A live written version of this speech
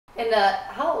And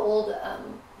how old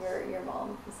were your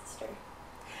mom and sister?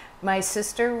 My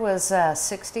sister was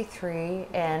 63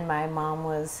 and my mom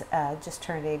was just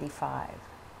turned 85.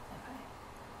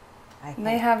 Okay.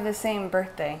 They have the same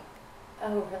birthday.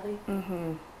 Oh, really?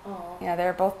 Mm-hmm. Oh. Yeah, they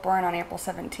were both born on April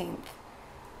 17th.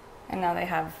 And now they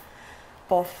have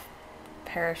both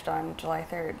perished on July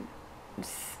 3rd.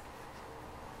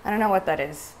 I don't know what that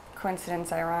is.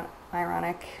 Coincidence,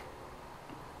 ironic,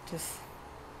 just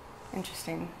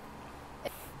interesting.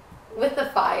 With the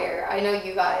fire, I know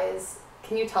you guys,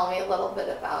 can you tell me a little bit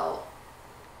about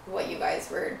what you guys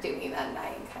were doing that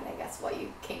night and kind of, I guess, what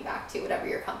you came back to, whatever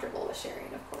you're comfortable with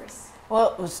sharing, of course.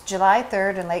 Well, it was July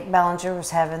 3rd and Lake Ballinger was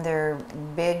having their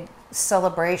big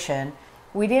celebration.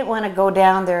 We didn't want to go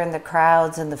down there in the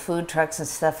crowds and the food trucks and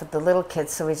stuff with the little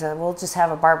kids, so we said, we'll just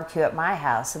have a barbecue at my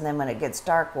house, and then when it gets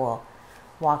dark, we'll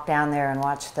walk down there and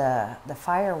watch the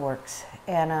fireworks.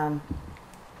 And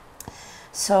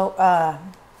so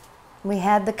we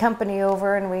had the company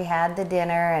over and we had the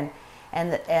dinner,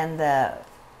 and the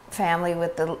family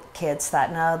with the kids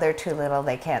thought, no, they're too little,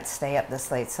 they can't stay up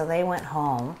this late, so they went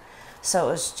home. So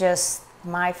it was just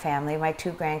my family, my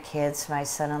 2 grandkids, my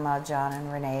son-in-law John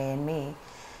and Renee and me.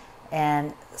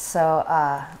 And so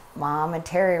Mom and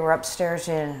Terry were upstairs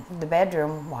in the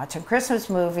bedroom watching Christmas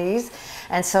movies,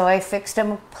 and so I fixed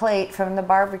them a plate from the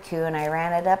barbecue and I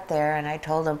ran it up there and I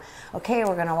told them, okay,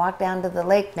 we're gonna walk down to the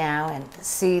lake now and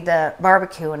see the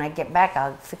barbecue. When I get back,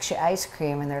 I'll fix you ice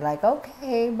cream. And they're like,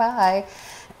 okay, bye.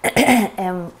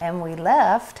 and we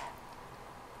left.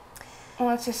 Well,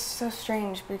 it's just so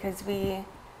strange because we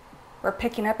were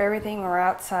picking up everything. We were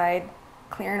outside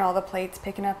clearing all the plates,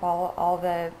 picking up all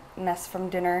the mess from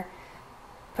dinner,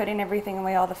 putting everything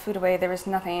away, all the food away. There was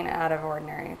nothing out of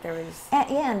ordinary. There was...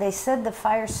 And they said the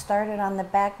fire started on the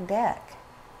back deck.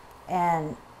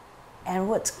 And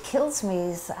what kills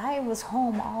me is I was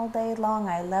home all day long.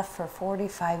 I left for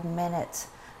 45 minutes.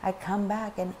 I come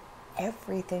back and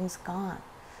everything's gone.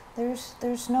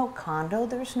 There's no condo,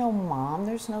 there's no mom,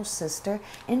 there's no sister.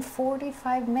 In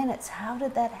 45 minutes, how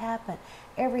did that happen?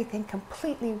 Everything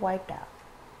completely wiped out.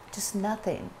 Just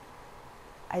nothing.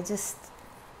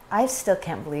 I still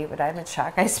can't believe it. I'm in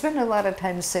shock. I spend a lot of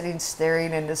time sitting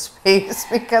staring into space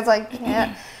because I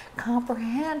can't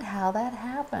comprehend how that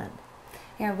happened.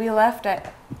 Yeah, we left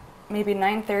at maybe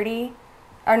 9:30.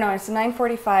 Or no, it's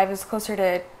 9:45. It was closer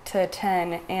to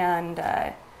 10,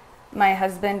 and my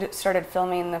husband started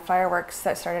filming the fireworks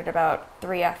that started about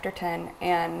 3 after 10,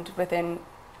 and within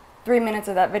 3 minutes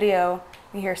of that video,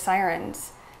 we hear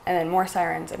sirens, and then more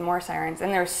sirens and more sirens,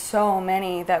 and there's so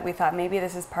many that we thought maybe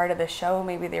this is part of the show.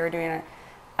 Maybe they were doing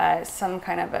some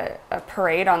kind of a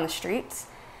parade on the streets.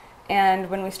 And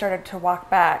when we started to walk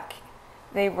back,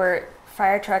 they were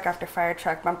fire truck after fire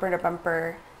truck, bumper to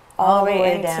bumper, all the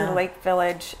way into down. Lake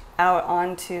Village, out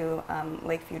onto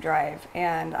Lakeview Drive,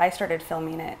 and I started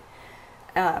filming it.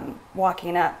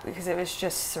 Walking up, because it was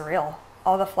just surreal.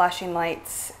 All the flashing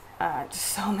lights, just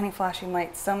so many flashing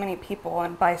lights, so many people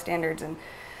and bystanders, and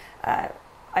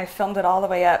I filmed it all the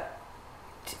way up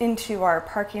into our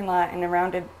parking lot and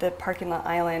around the parking lot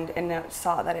island, and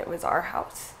saw that it was our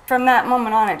house. From that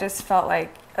moment on, it just felt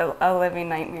like a living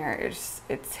nightmare.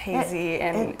 It's hazy,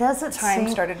 and time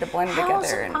started to blend together. How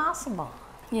is it possible?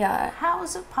 Yeah. How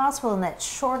is it possible in that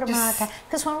short amount of time?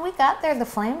 Because when we got there, the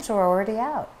flames were already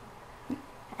out.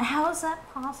 How is that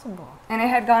possible? And it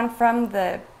had gone from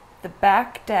the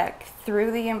back deck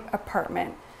through the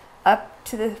apartment up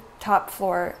to the top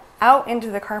floor, out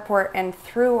into the carport, and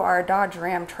through our Dodge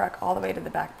Ram truck all the way to the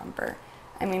back bumper.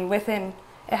 I mean, it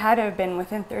had to have been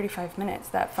within 35 minutes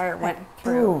that fire went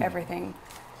through everything.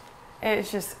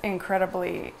 It's just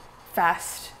incredibly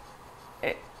fast.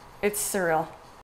 It's surreal.